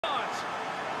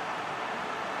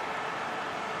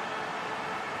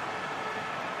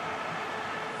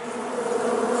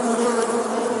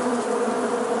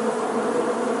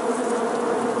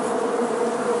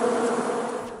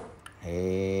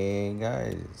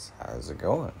guys, how's it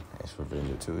going? It's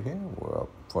Revenge2 here. We're up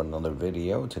for another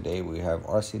video. Today we have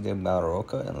RCD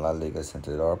Mallorca and La Liga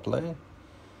centered our play.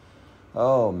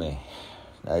 Oh man,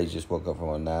 I just woke up from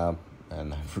a nap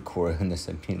and I'm recording this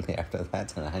immediately after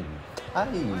that, and I'm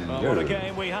tired. Well, what a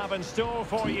game we have in store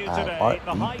for you today.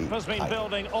 The hype has been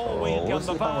building all week and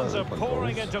the fans are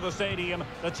pouring into the stadium.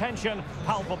 The tension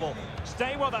palpable.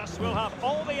 Stay with us. We'll have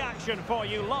all the action for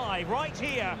you live right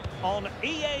here on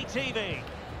EA TV.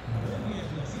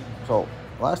 So,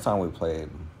 last time we played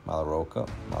Mallorca,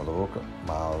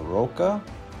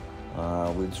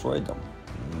 we destroyed them.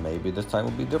 Maybe this time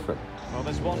will be different. Well,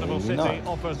 this wonderful city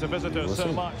offers the visitors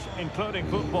so much, including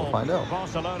football. We'll find out.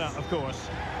 Barcelona, of course.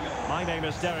 My name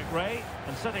is Derek Ray,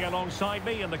 and sitting alongside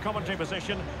me in the commentary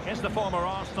position is the former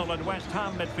Arsenal and West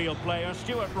Ham midfield player,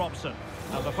 Stuart Robson.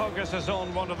 And the focus is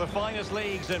on one of the finest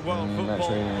leagues in world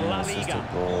football, La Liga.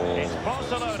 It's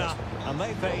Barcelona, and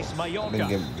they face Mallorca.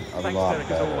 Thanks,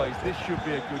 Derek, as always. This should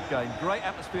be a good game. Great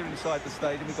atmosphere inside the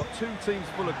stadium. We've got two teams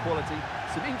full of quality,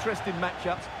 some interesting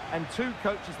matchups, and two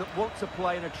coaches that want to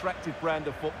play an attractive brand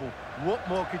of football. What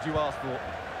more could you ask for?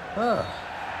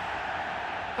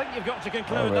 I think you've got to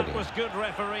conclude that was good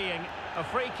refereeing. A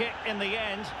free kick in the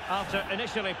end after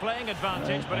initially playing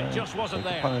advantage, but it just wasn't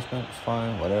there. Punishment, it's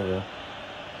fine, whatever.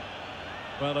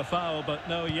 Well, a foul, but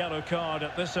no yellow card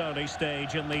at this early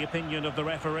stage, in the opinion of the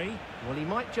referee. Well, he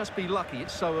might just be lucky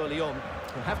it's so early on.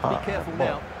 He'll have to be careful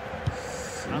now.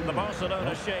 And the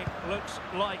Barcelona shape looks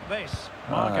like this.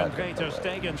 Marc-Andre ter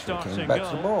Stegen starts in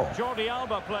goal. Jordi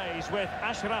Alba plays with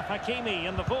Achraf Hakimi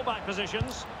in the fullback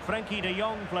positions. Frenkie de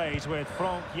Jong plays with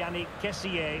Franck Yannick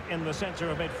Kessié in the centre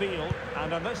of midfield.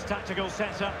 And in this tactical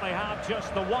setup, they have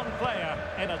just the one player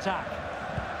in attack.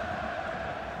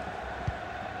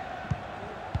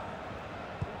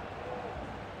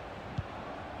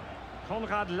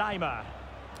 Konrad Laimer.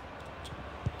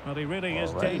 Well, he really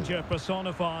is danger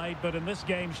personified, but in this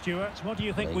game, Stuart, what do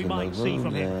you think we might see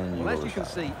from him? Well, as you can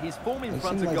see, his form in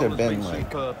front of goal has been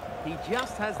superb. He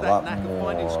just has that knack of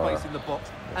finding space in the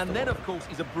box, and then, of course,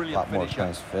 he's a brilliant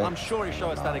finisher. I'm sure he'll show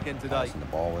us that again today. Passing the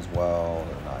ball as well,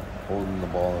 they're not holding the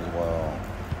ball as well.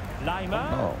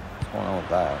 Laimer. No, what's going on with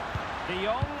that? De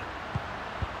Jong.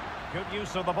 Good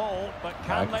use of the ball, but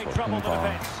can they trouble the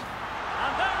defence?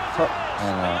 And there it is,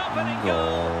 the opening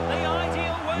goal, the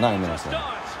ideal way 9 minutes to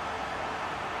start.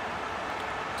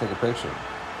 Take a picture.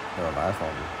 Here on my phone.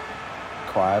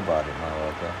 Cry about it,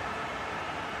 Mallorca.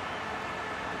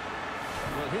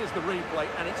 Well, here's the replay,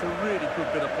 and it's a really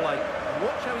good bit of play.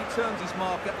 Watch how he turns his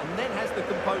marker and then has the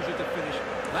composure to finish.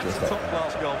 That's a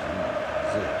top-class goal.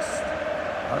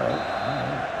 All right.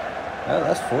 Yeah,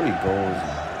 that's 40 goals.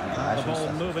 The ball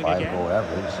moving again.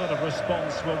 What sort of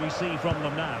response will we see from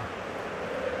them now?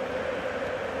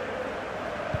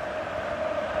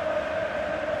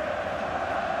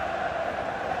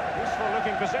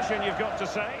 Looking position, you've got to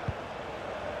say,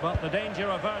 but the danger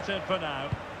averted for now.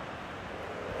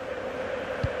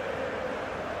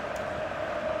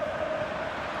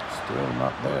 Still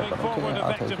not there, but okay,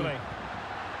 I'll take it.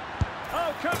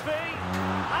 Oh, could be,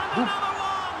 and another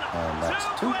one. And that's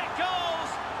two quick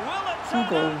goals. Will it turn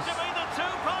out to be the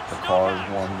two-punch knockout? The car's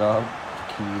warmed up,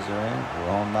 the keys are in, we're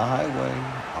on the highway.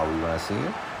 Are we going to see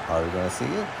it? Are we going to see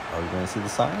it? Are we going to see the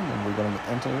sign? And we're going to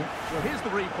enter. Well, here's the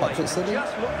replay. Just look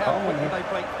how quickly they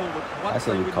break forward once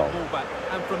they win the ball back.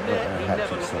 And from there, he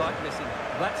never looked like missing.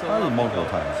 That's a lovely multiple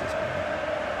goal. times this game.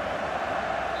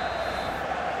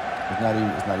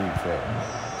 It's not even fair.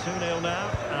 2-0 now,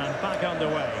 and back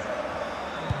underway.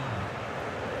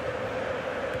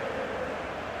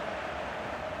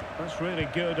 That's really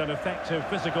good and effective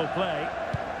physical play.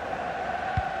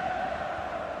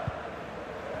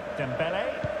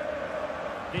 Dembele.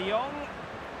 De Jong.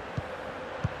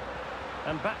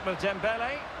 And back with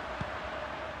Dembele.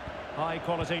 High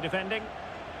quality defending.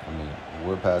 I mean,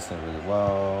 we're passing really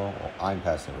well. Well, I'm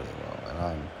passing really well, and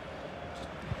I'm just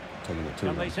taking it to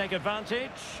them. Can they take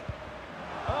advantage?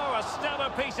 Oh, a stellar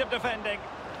piece of defending.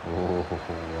 Oh,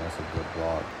 that's a good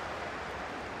block.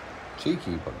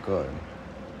 Cheeky, but good.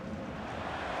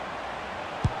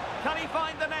 Can he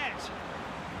find the net?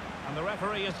 And the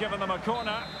referee has given them a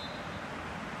corner.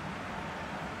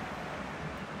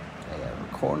 Yeah,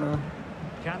 corner.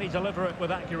 Can he deliver it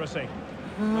with accuracy?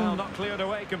 Well, not cleared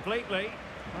away completely.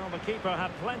 Well, the keeper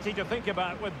had plenty to think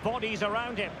about with bodies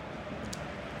around him.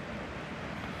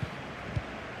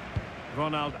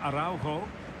 Ronald Araujo.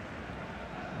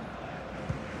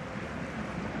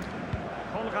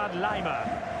 Konrad Laimer.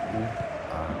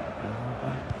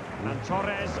 And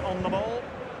Torres on the ball.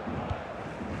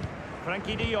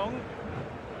 Frenkie de Jong.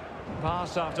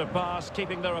 Pass after pass,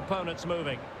 keeping their opponents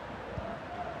moving.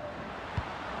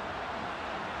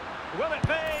 Will it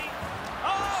be?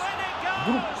 Oh, and it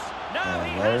goes! Now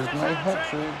And he there's has his my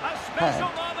hat-trick. A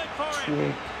special moment for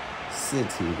him. Hat-trick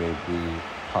City, baby.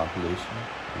 Population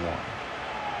 1.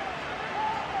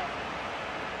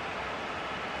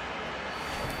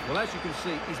 Well, as you can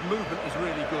see, his movement is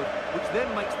really good, which then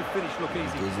makes the finish look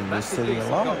easy. Gives him That's this a city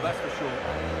decent alone. goal, that's for sure.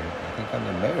 And I think I'm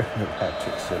the mayor of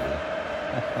Hat-trick City.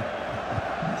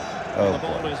 The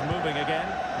ball is moving again,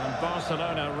 and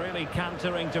Barcelona really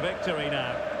cantering to victory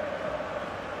now.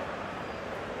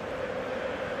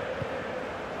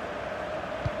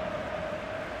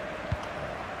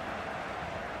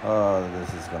 Oh,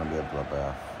 this is going to be a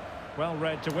bloodbath. Well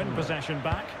read to win possession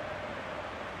back.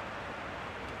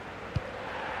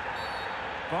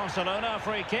 Barcelona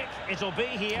free kick. It'll be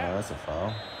here. Yeah, that's a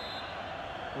foul.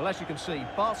 Well, as you can see,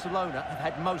 Barcelona have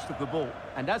had most of the ball,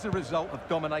 and as a result have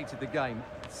dominated the game.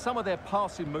 Some of their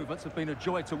passing movements have been a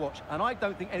joy to watch, and I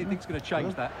don't think anything's going to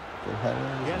change that. Good header.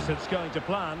 Yes, it's going to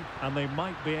plan, and they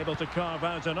might be able to carve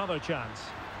out another chance.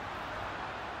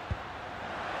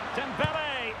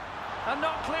 Dembele, and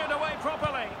not cleared away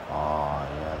properly. Oh,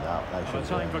 yeah, that should A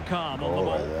time for calm on the goal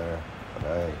ball. right there. But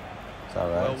hey, it's all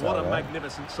right. Well, it's what all a right.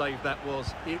 magnificent save that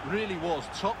was. It really was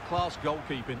top-class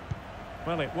goalkeeping.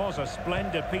 Well, it was a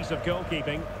splendid piece of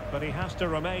goalkeeping, but he has to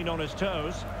remain on his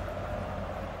toes.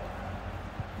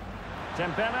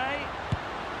 Dembele.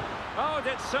 Oh,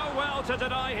 did so well to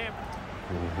deny him.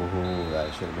 Ooh,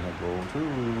 that should have been a goal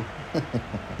too.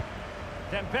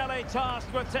 Dembele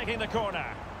tasked with taking the corner.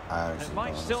 It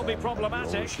might still be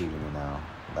problematic. Shooting me now.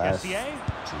 That's Kessié.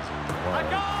 A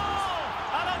goal!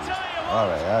 And I'll tell you what, all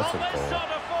right, that's on a this goal.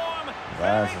 sort of form,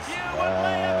 That's very few would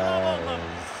lay a glove on them.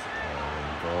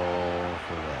 a goal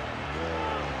for them.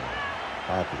 Yeah.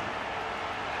 Happy.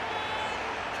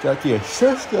 Got the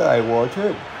assist that I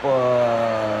wanted, but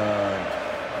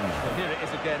Well, here it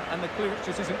is again, and the clearance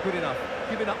just isn't good enough.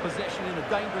 Giving up possession in a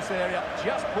dangerous area,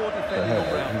 just poor defending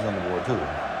all round. he's on the board too.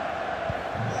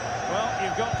 Well,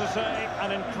 you've got to say,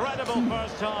 an incredible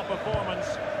first-half performance.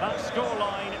 That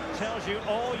scoreline tells you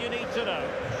all you need to know.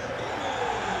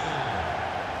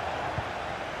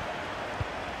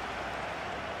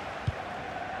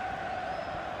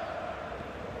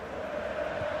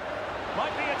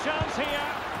 Might be a chance here.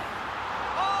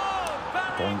 Oh,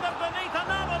 burying them beneath an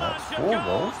avalanche of 4 goals.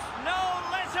 goals. No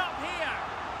let up here.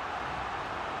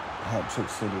 Hat-trick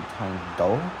City time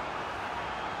goal.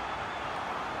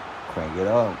 Crank it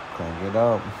up, crank it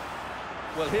up.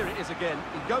 Well, here it is again.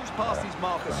 He goes past his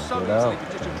marker Crank so it easily up,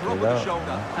 with just a crank drop it of the up, shoulder.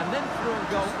 man. And then through on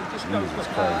goal, he just goes for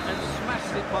Jesus power Christ. and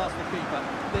smashes it past the keeper.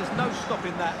 There's no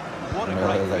stopping that. What a You know,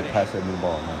 great it's like finish. passing the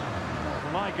ball, man.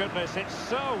 My goodness, it's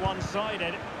so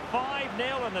one-sided.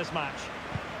 5-0 in this match.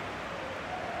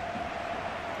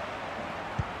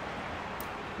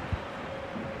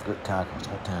 Good tackle,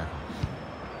 good tackle.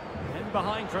 In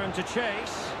behind for him to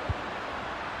chase.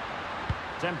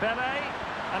 Dembele,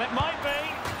 and it might be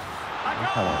a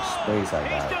Look how much goal! space I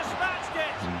He's got. dispatched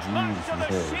it, much to the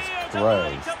Jesus sheer Christ.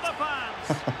 delight of the fans.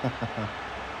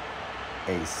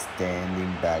 A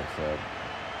standing back foot.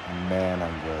 Man,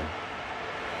 I'm good.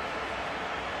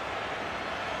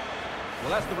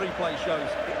 Well, as the replay shows,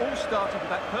 it all started with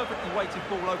that perfectly weighted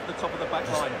ball over the top of the back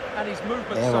line. And his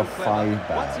movement's They have so a clever. 5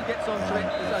 back, Once he gets onto it, and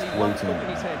there's it's only one waiting thought in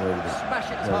his head. where the-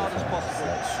 Smash it as where hard the as fans. possible.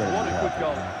 That shouldn't What a be good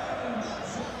goal. happening.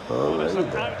 Well, it's an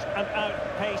Alright then.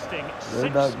 out-and-out pasting. They're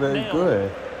not very 6-0.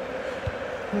 good.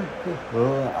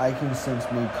 Well, I can sense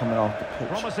me coming off the pitch.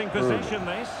 Promising early possession,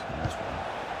 this. in this one.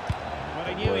 But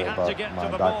he knew he Worry had to about get my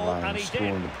to the back ball, line and he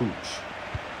scoring did. the pooch.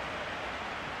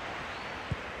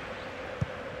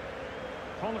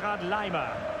 Konrad Leimer.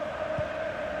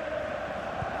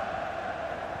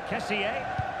 Kessié.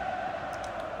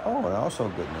 Oh, and also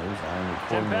good news. I'm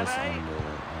recording this Dembele. on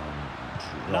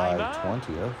the July Leimer.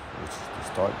 20th, which is the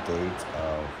start date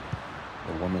of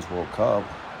the Women's World Cup,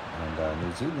 and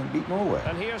New Zealand beat Norway.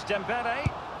 And here's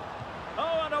Dembele.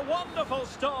 Oh, and a wonderful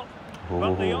stop.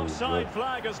 But the offside good.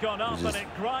 flag has gone up, Just and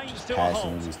it grinds to a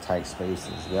passing halt. these tight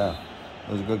spaces. Yeah,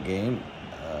 it was a good game.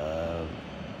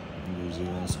 New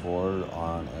Zealand scored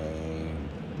on a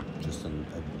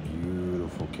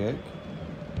beautiful kick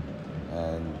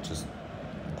and just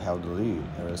held the lead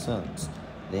ever since.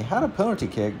 They had a penalty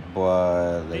kick,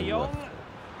 but they De Jong.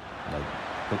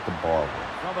 hit the ball.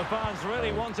 Well, the fans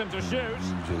really want him to shoot.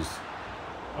 You just,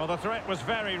 Well, the threat was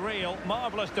very real.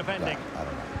 Marvellous defending. I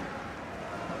don't know.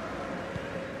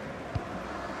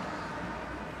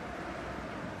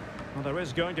 Well, there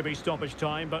is going to be stoppage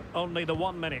time, but only the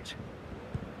 1 minute.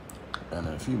 And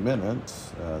in a few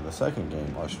minutes, the second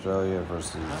game, Australia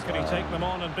versus. How can he take them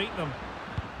on and beat them?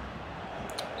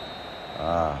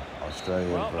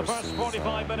 Australia Well, the versus first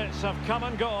 45 minutes have come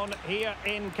and gone here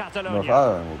in North Catalonia.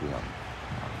 Ireland will be on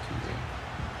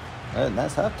TV. And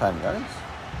that's halftime, guys.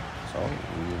 So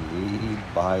we lead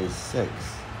by 6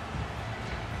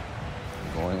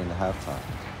 going into halftime.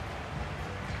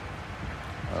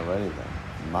 Alrighty then.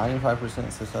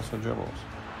 95% successful dribbles.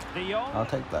 I'll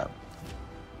take that.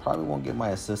 Probably won't get my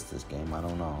assist this game. I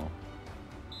don't know.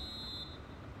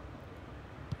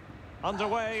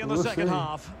 Underway in the second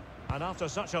half. And after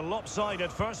such a lopsided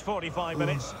first 45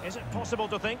 minutes, is it possible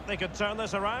to think they could turn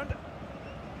this around?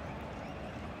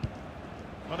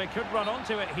 Well, they could run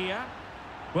onto it here.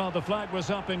 Well, the flag was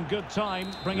up in good time,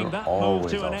 bringing that move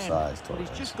to an end. But he's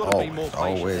just got to be more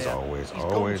patient Always.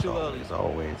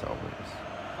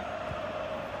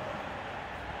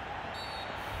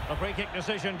 The free kick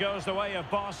decision goes the way of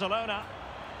Barcelona.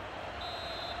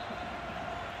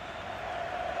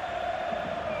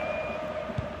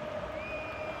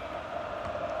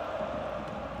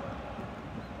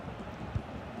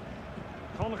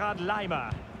 Konrad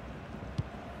Laimer.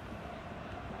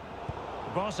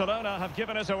 Barcelona have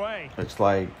given us away. It's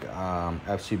like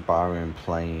FC Bayern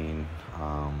playing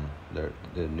the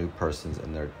new persons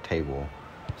in their table.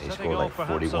 They scored like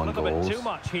 41 goals.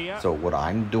 So what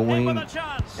I'm doing in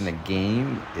the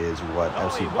game is what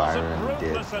FC Bayern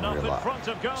did in real life.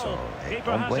 So hey,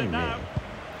 don't blame me.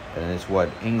 And it's what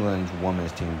England's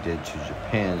women's team did to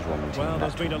Japan's women's team. Well,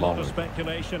 there's been a lot of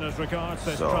speculation as regards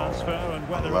this transfer and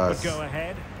whether it would go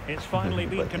ahead. It's finally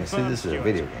been confirmed. This is a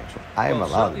video game, so I am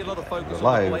allowed to do that.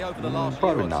 Live,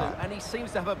 probably not. And he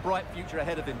seems to have a bright future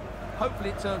ahead of him. Hopefully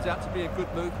it turns out to be a good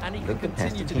move and he can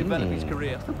continue to develop his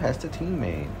career. Look past the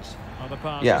teammates.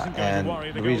 Yeah, and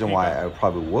the reason why I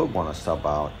probably would want to sub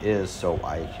out is so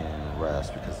I can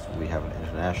rest because we have an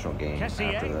international game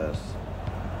after this.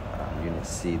 You can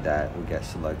see that we get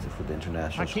selected for the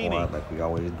international squad like we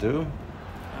always do.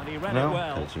 And he ran it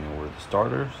well. Because you know we're the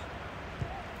starters.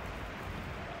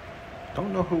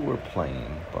 Don't know who we're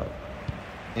playing, but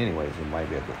anyways, it might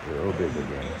be it'll be a good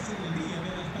game.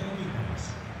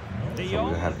 So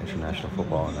we'll have international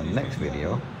football in the next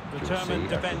video, which you'll see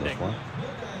after this one.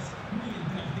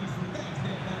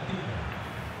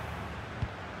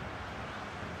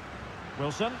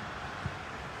 Wilson.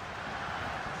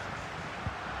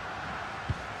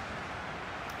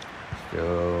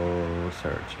 Still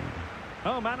searching.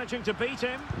 Oh, managing to beat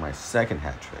him. My second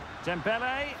hat trick.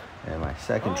 Dembele. And my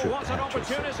second trip to hat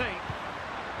trick.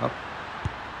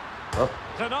 Up.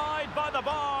 Denied by the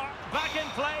bar. Back in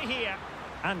play here.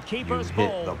 And keeper's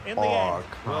ball in the end.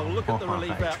 Well, look at the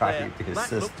relief out there.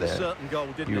 That looked a certain goal,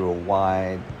 didn't it? You were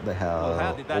wide the hell Well,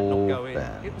 how did that not go in?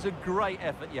 open. It was a great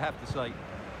effort, you have to say.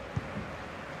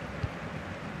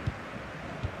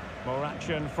 More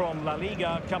action from La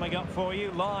Liga coming up for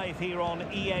you live here on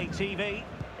EA TV.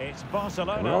 It's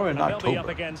Barcelona and they'll be up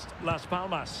against Las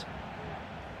Palmas.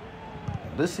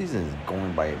 This season is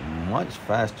going by much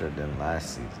faster than last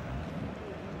season.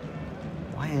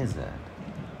 Why is that?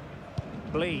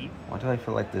 Lee. Why do I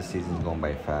feel like this season's going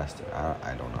by faster?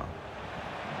 I don't know.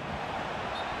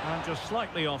 And just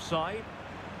slightly offside.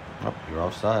 Oh, you're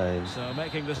offside. So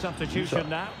making the substitution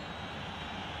now.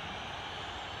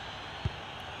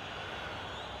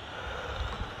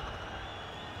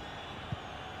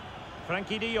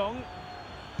 Frankie de Jong.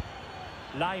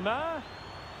 Laimer.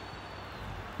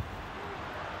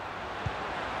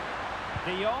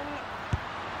 De Jong.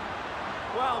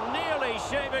 Well, nearly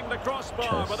shaving the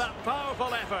crossbar with that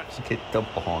powerful effort. Get the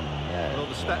ball on the net. Well,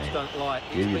 the stats don't lie.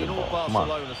 It's been all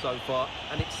Barcelona so far,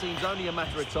 and it seems only a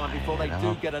matter of time before they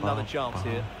do get another chance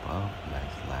here.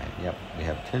 Yep, we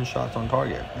have 10 shots on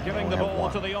target. Giving the ball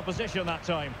to the opposition that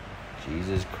time.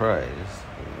 Jesus Christ,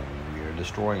 we're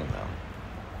destroying them.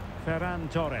 Ferran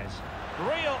Torres.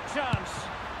 Real chance.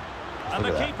 And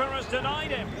the keeper has denied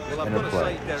him. Well, I've got to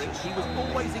say, Derek, he was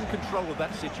always in control of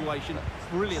that situation.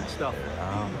 Brilliant stuff.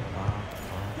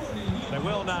 They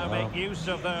will now make use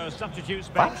of their substitutes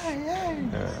bench.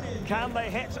 Can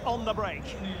they hit on the break?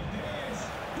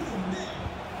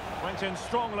 Went in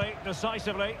strongly,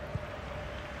 decisively.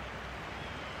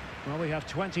 Well, we have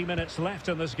 20 minutes left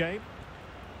in this game.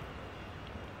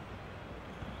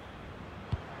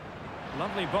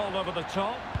 Lovely ball over the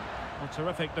top. Well,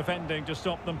 terrific defending to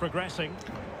stop them progressing.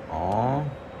 Well,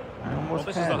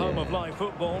 this is the home of live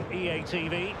football, EA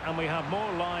TV, and we have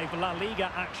more live La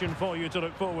Liga action for you to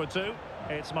look forward to.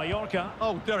 It's Mallorca.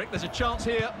 Oh, Derek, there's a chance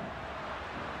here.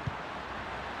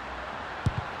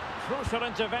 Crucial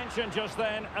intervention just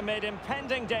then amid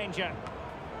impending danger.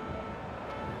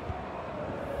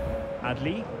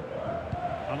 Adli,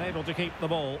 unable to keep the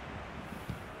ball.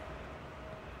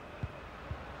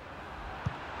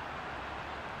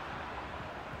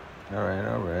 All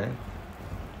right.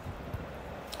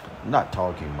 I'm not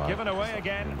talking much. Given away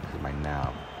again. My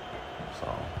nap. So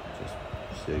just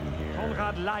sitting here,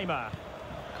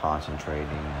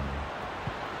 concentrating.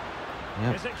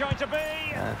 Yep. Is it going to be?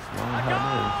 That's a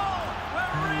goal!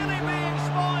 We're really being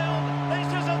spoiled. This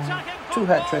is attacking football 2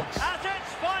 hat tricks at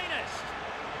its finest.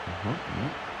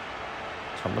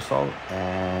 Somersault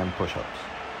and push-ups.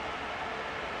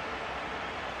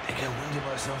 They get windy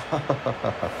myself.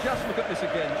 Just look at this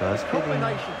again. Just the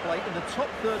combination play in the top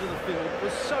third of the field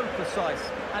was so precise,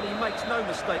 and he makes no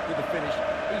mistake with the finish.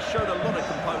 He showed a lot of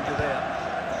composure there.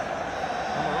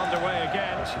 And we're underway again.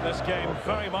 This game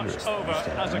very much over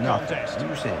as a contest.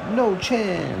 You're saying no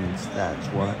chance. That's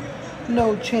what.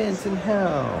 No chance in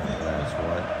hell. That's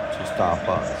what. To stop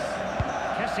us.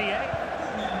 Kessier.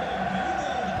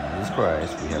 Jesus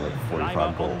Christ, we have like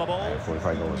 45 goals.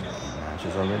 45 goals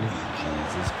matches already.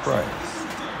 Jesus Christ.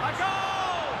 A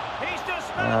goal! He's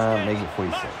dispatched make it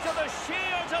 46. Much to the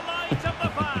sheer delight of the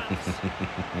fans.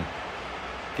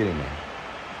 Get in there.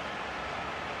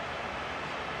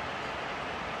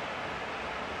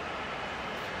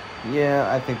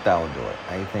 Yeah, I think that will do it.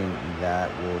 I think that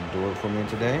will do it for me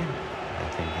today. I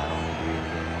think I don't need to be in the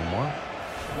game anymore.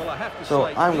 Well, I have to so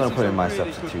say, I'm going to put in my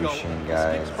really substitution,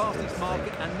 guys.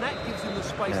 And that gives him the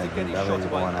space to get his that shot is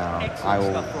away. going out. I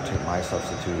will take my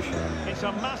substitution. It's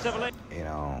a massive lead. You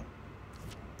know.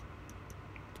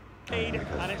 And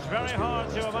it's very hard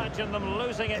to imagine them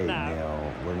losing it now.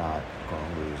 We're not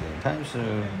going to lose anytime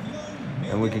soon.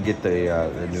 And we can get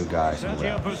the new guy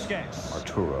somewhere else.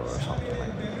 Arturo or something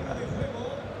like that.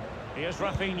 Here's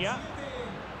Rafinha.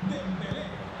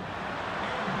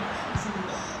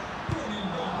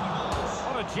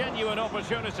 What a genuine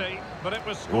opportunity, but it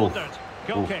was squandered.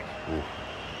 Goal kick.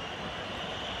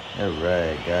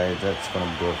 Alright, guys, that's going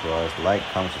to do it for us. Like,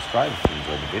 comment, subscribe if you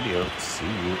enjoyed the video. See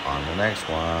you on the next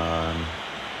one.